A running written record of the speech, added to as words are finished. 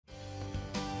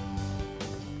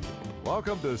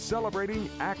Welcome to Celebrating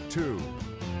Act Two.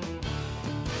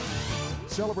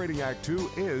 Celebrating Act Two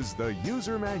is the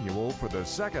user manual for the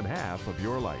second half of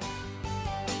your life.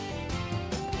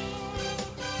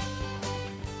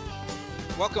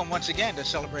 Welcome once again to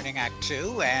Celebrating Act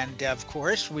Two, and of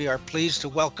course, we are pleased to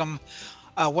welcome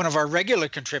one of our regular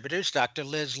contributors, Dr.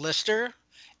 Liz Lister,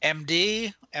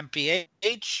 MD,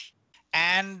 MPH,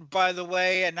 and by the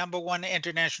way, a #1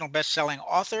 international best-selling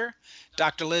author.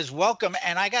 Dr. Liz, welcome.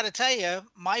 And I got to tell you,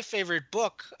 my favorite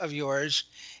book of yours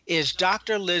is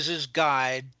Dr. Liz's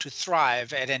Guide to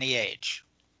Thrive at Any Age.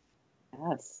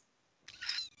 Yes.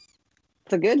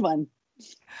 It's a good one.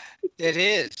 It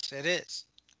is. It is.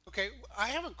 Okay, I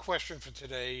have a question for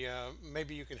today.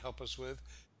 Maybe you can help us with.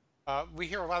 We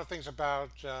hear a lot of things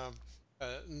about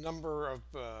number of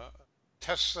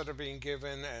tests that are being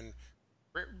given and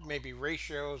maybe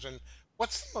ratios. And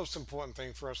what's the most important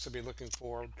thing for us to be looking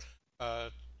for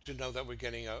to know that we're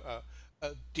getting a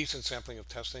decent sampling of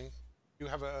testing?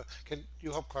 Can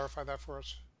you help clarify that for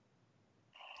us?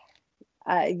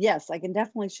 Yes, I can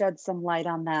definitely shed some light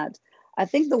on that. I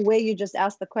think the way you just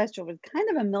asked the question was kind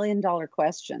of a $1,000,000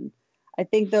 question. I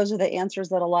think those are the answers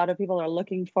that a lot of people are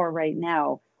looking for right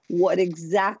now. What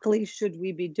exactly should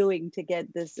we be doing to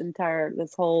get this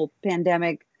whole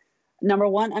pandemic,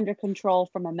 #1, under control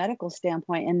from a medical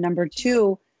standpoint, and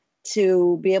 #2,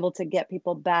 to be able to get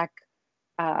people back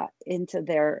into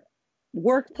their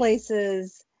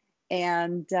workplaces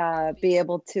and be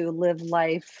able to live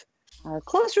life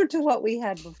closer to what we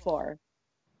had before.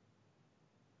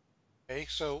 Okay,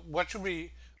 so what should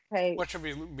we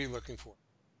be looking for?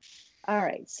 All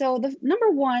right. So the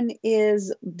 #1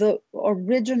 is the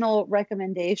original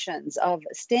recommendations of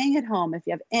staying at home if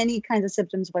you have any kinds of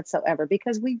symptoms whatsoever,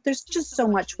 because there's just so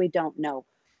much we don't know.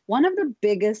 One of the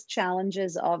biggest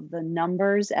challenges of the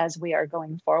numbers as we are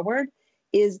going forward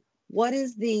is, what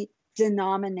is the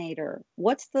denominator?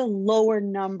 What's the lower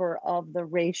number of the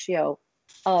ratio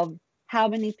of how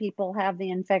many people have the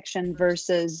infection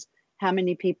versus how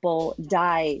many people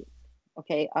die?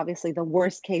 Okay, obviously the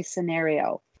worst case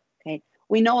scenario. Okay,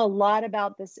 we know a lot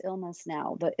about this illness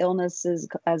now. The illness is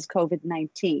as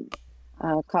COVID-19,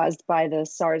 caused by the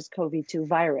SARS-CoV-2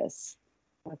 virus.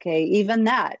 Okay, even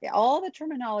that, all the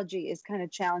terminology is kind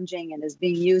of challenging and is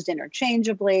being used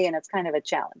interchangeably, and it's kind of a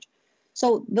challenge.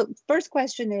 So the first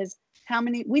question is,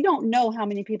 we don't know how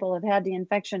many people have had the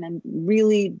infection and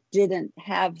really didn't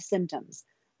have symptoms.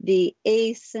 The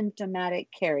asymptomatic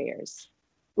carriers.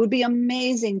 It would be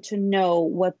amazing to know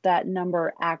what that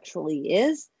number actually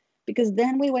is, because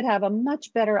then we would have a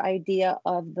much better idea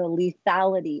of the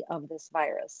lethality of this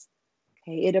virus.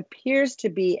 Okay, it appears to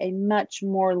be a much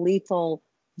more lethal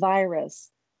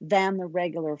virus than the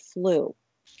regular flu.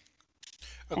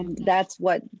 And that's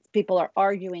what people are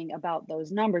arguing about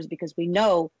those numbers, because we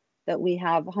know that we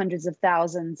have hundreds of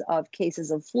thousands of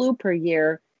cases of flu per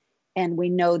year, and we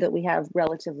know that we have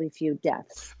relatively few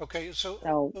deaths. Okay,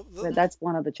 so that's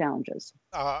one of the challenges.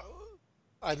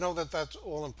 I know that that's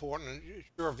all important,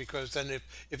 sure, because then if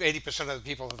 80% of the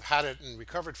people have had it and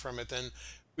recovered from it, then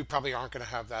we probably aren't going to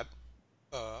have that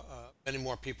many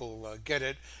more people get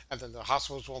it, and then the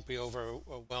hospitals won't be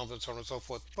overwhelmed and so on and so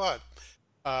forth. But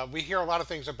we hear a lot of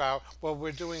things about, well,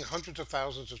 we're doing hundreds of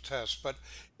thousands of tests, but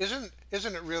isn't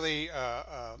it really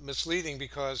misleading,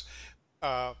 because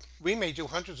we may do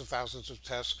hundreds of thousands of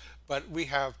tests, but we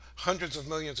have hundreds of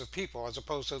millions of people, as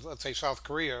opposed to, let's say, South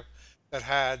Korea, that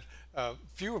had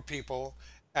fewer people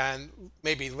and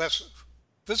maybe less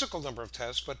physical number of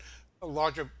tests, but a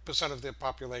larger percent of the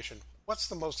population. What's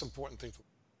the most important thing for?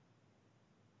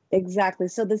 Exactly.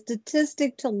 So the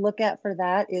statistic to look at for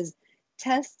that is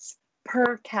tests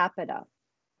per capita.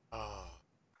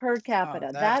 Per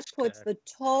capita. That puts the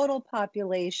total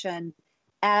population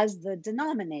as the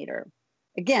denominator.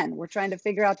 Again, we're trying to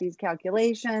figure out these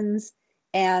calculations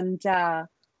and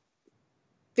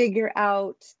figure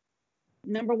out,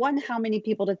 #1, how many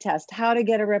people to test, how to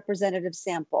get a representative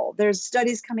sample. There's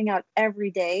studies coming out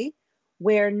every day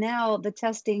where now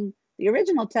the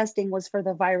original testing was for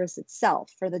the virus itself,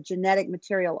 for the genetic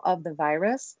material of the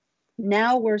virus.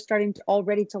 Now we're starting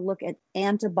already to look at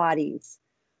antibodies.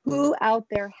 Who out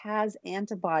there has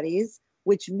antibodies,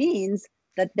 which means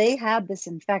that they had this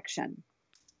infection,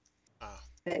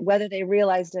 whether they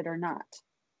realized it or not.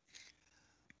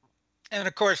 And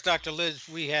of course, Dr. Liz,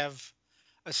 we have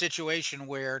a situation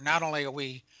where not only are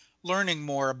we learning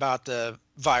more about the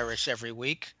virus every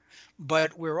week,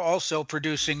 but we're also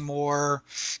producing more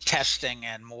testing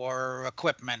and more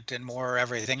equipment and more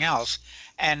everything else.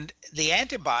 And the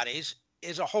antibodies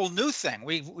is a whole new thing.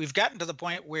 We've gotten to the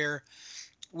point where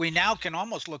we now can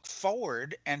almost look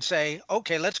forward and say,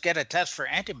 okay, let's get a test for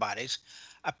antibodies.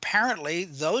 Apparently,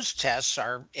 those tests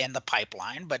are in the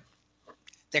pipeline, but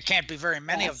there can't be very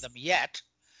many of them Yes. yet.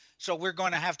 So we're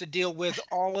going to have to deal with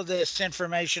all of this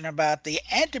information about the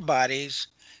antibodies,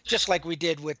 just like we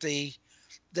did with the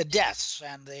deaths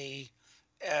and the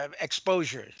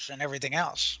exposures and everything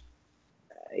else.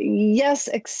 Yes,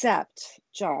 except,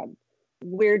 John,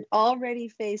 we're already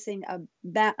facing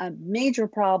a major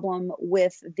problem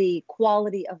with the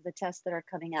quality of the tests that are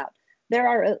coming out. There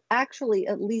are actually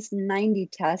at least 90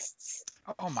 tests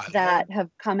Oh my Lord. that have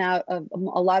come out of, a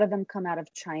lot of them come out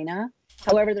of China.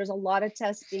 However, there's a lot of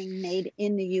tests being made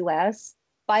in the US,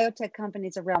 biotech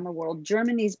companies around the world.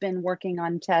 Germany's been working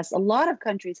on tests. A lot of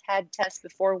countries had tests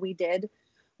before we did.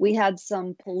 We had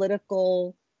some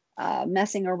political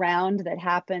messing around that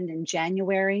happened in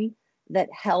January that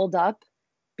held up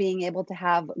being able to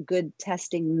have good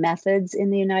testing methods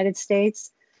in the United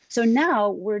States. So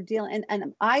now we're dealing,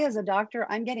 and I, as a doctor,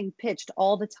 I'm getting pitched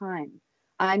all the time.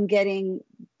 I'm getting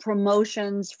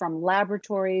promotions from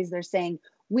laboratories. They're saying,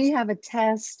 we have a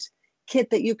test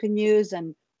kit that you can use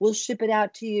and we'll ship it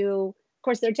out to you. Of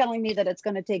course, they're telling me that it's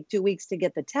going to take 2 weeks to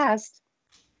get the test.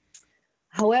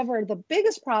 However, the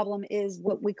biggest problem is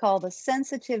what we call the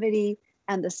sensitivity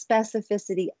and the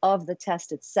specificity of the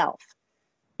test itself.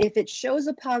 If it shows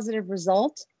a positive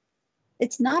result,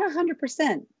 it's not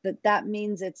 100% that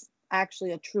means it's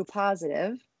actually a true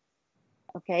positive.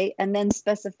 Okay. And then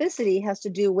specificity has to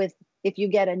do with if you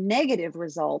get a negative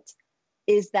result,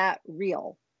 is that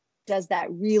real? Does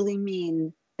that really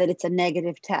mean that it's a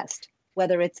negative test,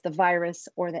 whether it's the virus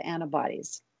or the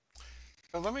antibodies?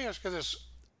 So let me ask you this.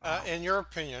 In your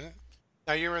opinion,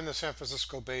 now you're in the San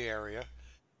Francisco Bay Area.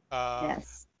 Uh,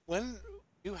 Yes. when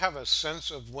you have a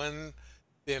sense of when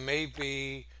there may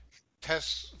be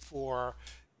tests for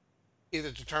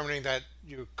either determining that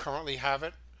you currently have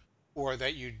it or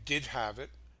that you did have it,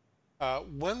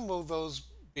 when will those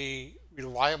be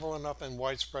reliable enough and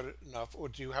widespread enough, or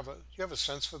do you have a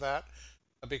sense for that?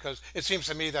 Because it seems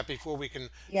to me that before we can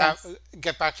have, Yes.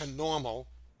 get back to normal,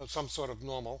 or some sort of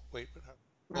normal, wait,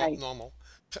 Right. normal,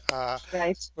 uh,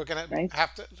 Right. we're gonna Right.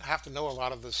 have to know a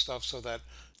lot of this stuff so that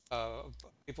uh,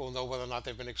 people know whether or not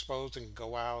they've been exposed and can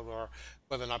go out, or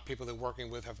whether or not people they're working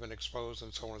with have been exposed,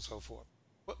 and so on and so forth.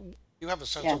 You have a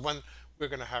sense of Yes. when we're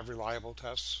going to have reliable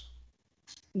tests?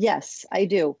 Yes, I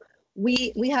do.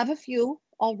 We have a few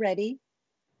already,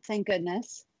 thank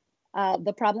goodness.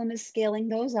 The problem is scaling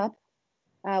those up,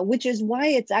 which is why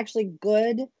it's actually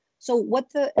good. So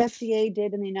what the FDA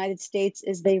did in the United States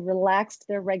is they relaxed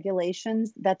their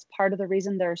regulations. That's part of the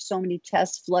reason there are so many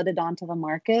tests flooded onto the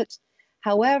market.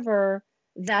 However,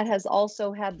 that has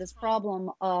also had this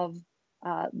problem of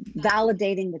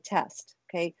validating the test.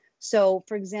 Okay. So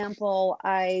for example,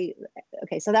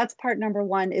 okay, so that's part number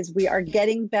one is we are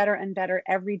getting better and better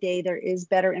every day. There is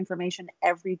better information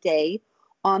every day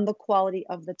on the quality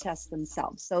of the tests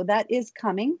themselves. So that is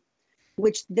coming,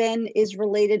 which then is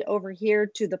related over here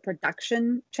to the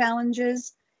production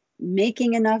challenges,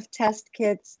 making enough test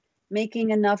kits,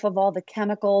 making enough of all the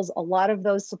chemicals. A lot of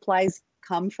those supplies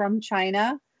come from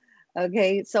China.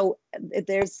 Okay, so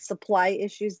there's supply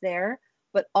issues there,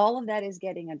 but all of that is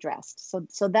getting addressed.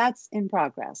 So that's in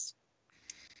progress.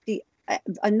 The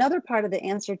another part of the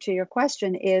answer to your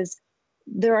question is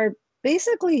there are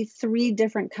basically three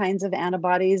different kinds of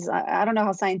antibodies. I don't know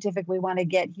how scientific we want to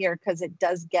get here because it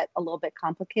does get a little bit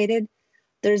complicated.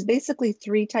 There's basically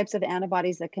three types of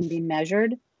antibodies that can be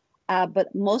measured,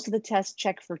 but most of the tests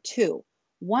check for two.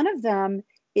 One of them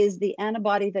is the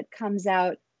antibody that comes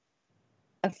out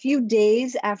a few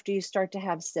days after you start to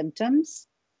have symptoms.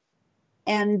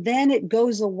 And then it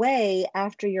goes away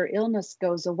after your illness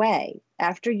goes away.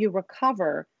 After you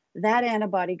recover, that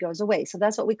antibody goes away. So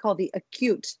that's what we call the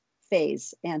acute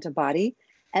phase antibody.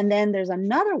 And then there's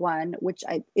another one, which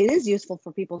it is useful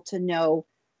for people to know.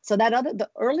 So the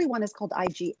early one is called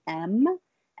IgM.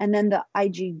 And then the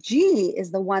IgG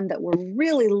is the one that we're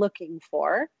really looking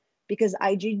for because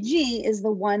IgG is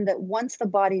the one that once the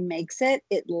body makes it,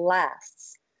 it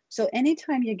lasts. So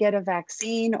anytime you get a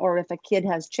vaccine or if a kid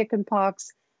has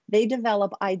chickenpox, they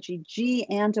develop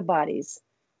IgG antibodies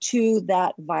to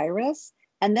that virus,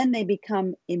 and then they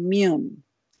become immune.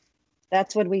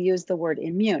 That's when we use the word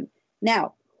immune.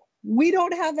 Now, we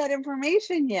don't have that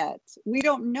information yet. We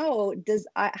don't know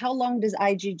how long does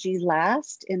IgG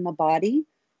last in the body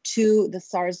to the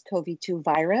SARS-CoV-2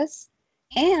 virus,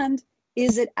 and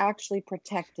is it actually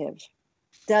protective?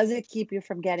 Does it keep you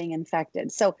from getting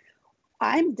infected? So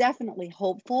I'm definitely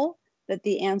hopeful that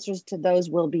the answers to those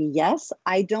will be yes.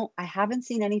 I haven't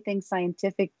seen anything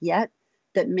scientific yet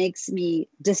that makes me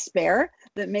despair,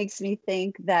 that makes me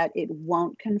think that it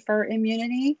won't confer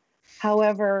immunity.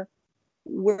 However,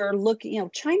 we're looking,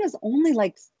 China's only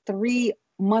like 3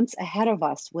 months ahead of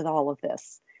us with all of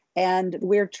this. And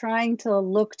we're trying to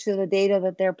look to the data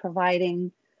that they're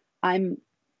providing. I'm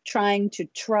trying to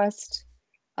trust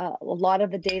a lot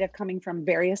of the data coming from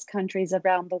various countries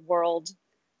around the world,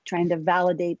 trying to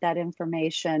validate that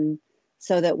information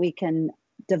so that we can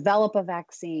develop a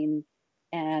vaccine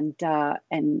and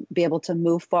be able to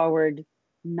move forward,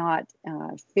 not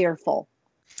fearful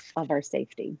of our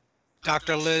safety.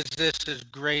 Dr. Liz, this is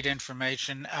great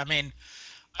information. I mean,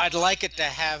 I'd like it to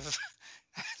have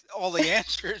all the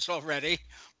answers already,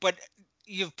 but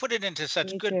you've put it into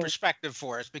such good perspective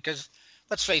for us because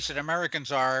let's face it,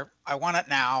 Americans are, I want it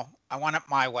now. I want it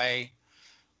my way.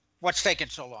 What's taking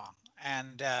so long?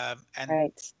 And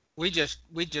right. we just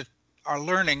are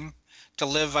learning to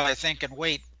live, I think, and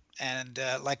wait and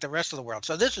like the rest of the world.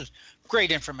 So this is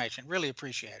great information. Really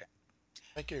appreciate it.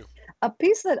 Thank you. A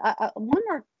piece that one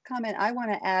more comment I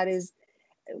want to add is,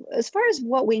 as far as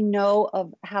what we know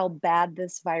of how bad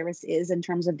this virus is in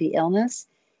terms of the illness,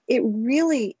 it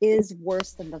really is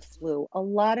worse than the flu. A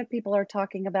lot of people are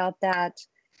talking about that.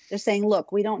 They're saying,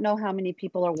 look, we don't know how many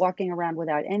people are walking around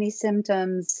without any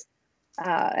symptoms.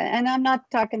 And I'm not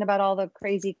talking about all the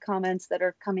crazy comments that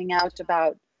are coming out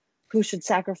about who should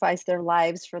sacrifice their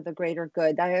lives for the greater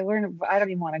good. I don't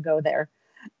even want to go there.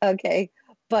 Okay.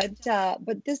 But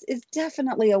this is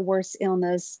definitely a worse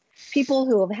illness. People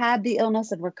who have had the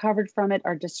illness and recovered from it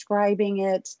are describing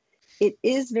it. It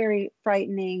is very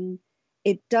frightening.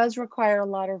 It does require a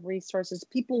lot of resources.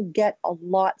 People get a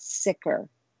lot sicker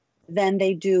than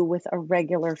they do with a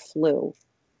regular flu.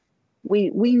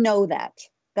 We know that.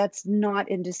 That's not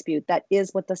in dispute. That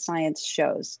is what the science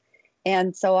shows.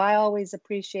 And so I always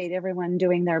appreciate everyone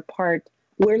doing their part.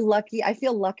 We're lucky. I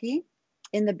feel lucky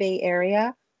in the Bay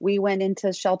Area. We went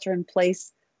into shelter in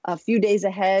place a few days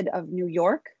ahead of New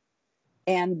York,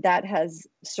 and that has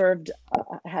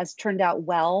turned out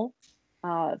well.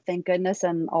 Thank goodness.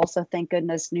 And also thank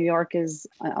goodness New York things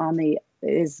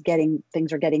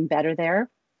are getting better there.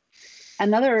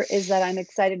 Another is that I'm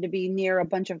excited to be near a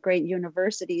bunch of great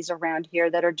universities around here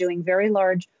that are doing very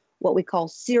large, what we call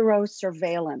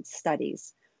serosurveillance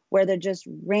studies, where they're just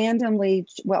randomly,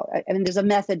 there's a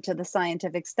method to the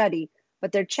scientific study,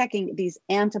 but they're checking these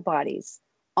antibodies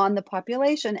on the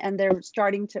population, and we're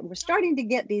starting to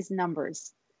get these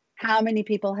numbers. How many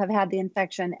people have had the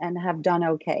infection and have done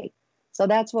okay? So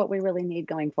that's what we really need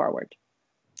going forward.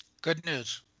 Good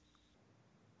news.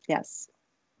 Yes.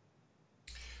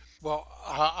 Well,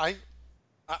 I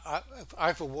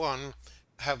for one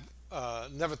have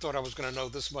never thought I was going to know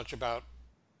this much about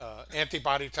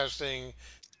antibody testing,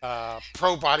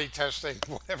 pro-body testing,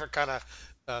 whatever kind of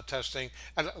testing.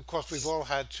 And of course, we've all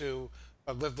had to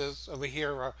live this. We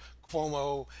hear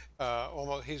Cuomo,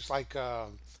 almost, he's like the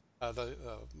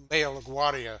Mayor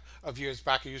LaGuardia of years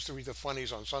back. He used to read the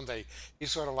funnies on Sunday.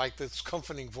 He's sort of like this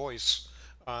comforting voice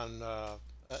on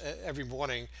every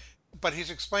morning. But he's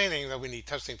explaining that we need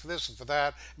testing for this and for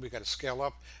that. And we've got to scale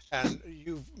up. And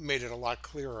you've made it a lot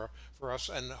clearer for us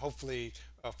and hopefully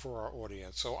for our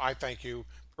audience. So I thank you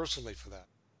personally for that.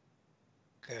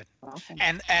 Good. Awesome.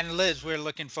 And Liz, we're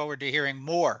looking forward to hearing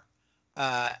more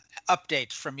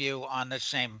updates from you on this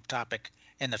same topic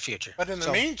in the future. But in the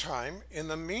meantime,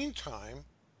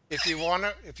 if you want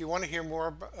to hear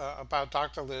more about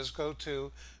Dr. Liz, go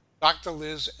to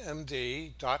drlizmd.com,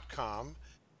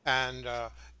 and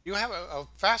you have a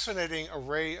fascinating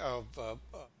array of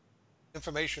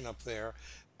information up there,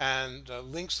 and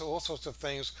links to all sorts of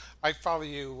things. I follow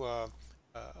you a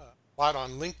lot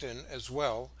on LinkedIn as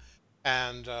well,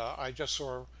 and I just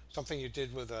saw something you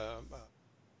did with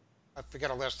I forget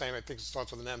her last name. I think it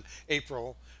starts with an M.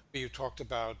 April, where you talked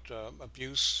about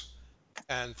abuse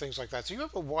and things like that. So you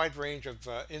have a wide range of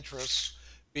interests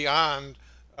beyond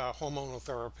hormonal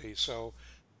therapy. So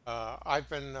I've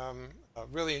been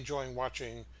really enjoying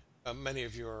watching many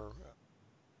of your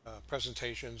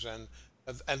presentations, and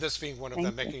this being one of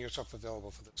them, making yourself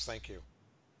available for this. Thank you.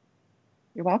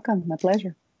 You're welcome. My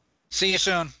pleasure. See you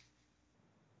soon.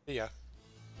 See ya.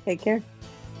 Take care.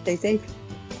 Stay safe.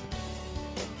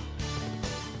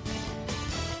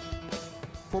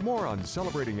 For more on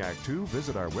Celebrating Act Two,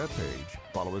 visit our webpage,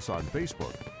 follow us on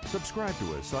Facebook, subscribe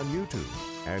to us on YouTube,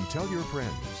 and tell your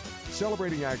friends.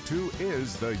 Celebrating Act Two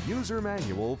is the user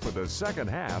manual for the second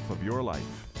half of your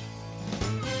life.